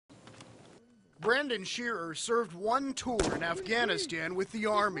Brandon Shearer served one tour in Afghanistan with the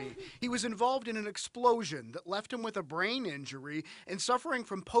Army. He was involved in an explosion that left him with a brain injury and suffering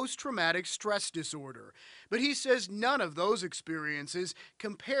from post-traumatic stress disorder. But he says none of those experiences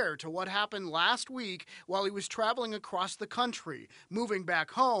compare to what happened last week while he was traveling across the country, moving back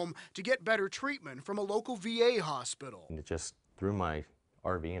home to get better treatment from a local VA hospital. It just threw my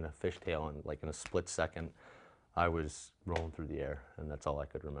RV in a fishtail, and like in a split second, I was rolling through the air, and that's all I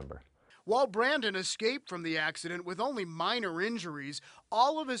could remember. While Brandon escaped from the accident with only minor injuries,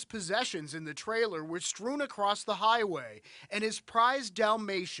 all of his possessions in the trailer were strewn across the highway, and his prized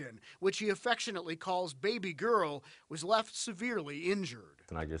Dalmatian, which he affectionately calls Baby Girl, was left severely injured.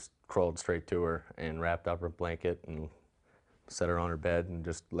 And I just crawled straight to her and wrapped up her blanket and set her on her bed and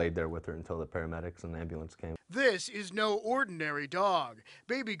just laid there with her until the paramedics and the ambulance came. This is no ordinary dog.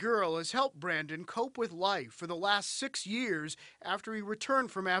 Baby Girl has helped Brandon cope with life for the last 6 years after he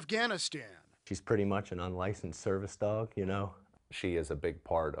returned from Afghanistan. She's pretty much an unlicensed service dog, you know. She is a big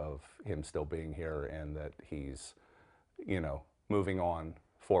part of him still being here, and that he's, moving on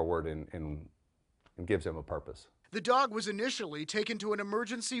forward and gives him a purpose. The dog was initially taken to an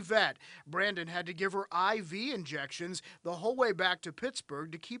emergency vet. Brandon had to give her IV injections the whole way back to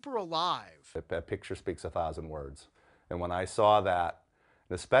Pittsburgh to keep her alive. That picture speaks 1,000 words. And when I saw that,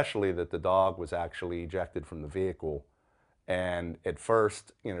 and especially that the dog was actually ejected from the vehicle, and at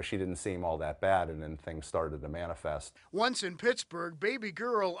first, she didn't seem all that bad, and then things started to manifest. Once in Pittsburgh, Baby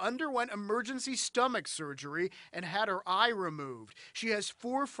Girl underwent emergency stomach surgery and had her eye removed. She has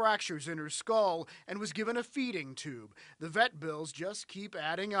 4 fractures in her skull and was given a feeding tube. The vet bills just keep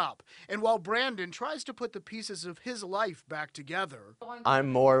adding up. And while Brandon tries to put the pieces of his life back together,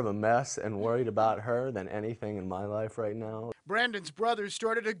 I'm more of a mess and worried about her than anything in my life right now. Brandon's brother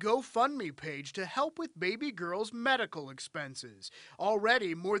started a GoFundMe page to help with Baby Girl's medical expenses.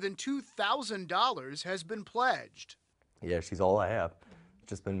 Already, more than $2,000 has been pledged. Yeah, she's all I have. It's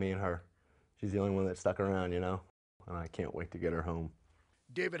just been me and her. She's the only one that stuck around, and I can't wait to get her home.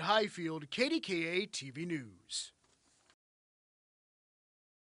 David Highfield, KDKA-TV News.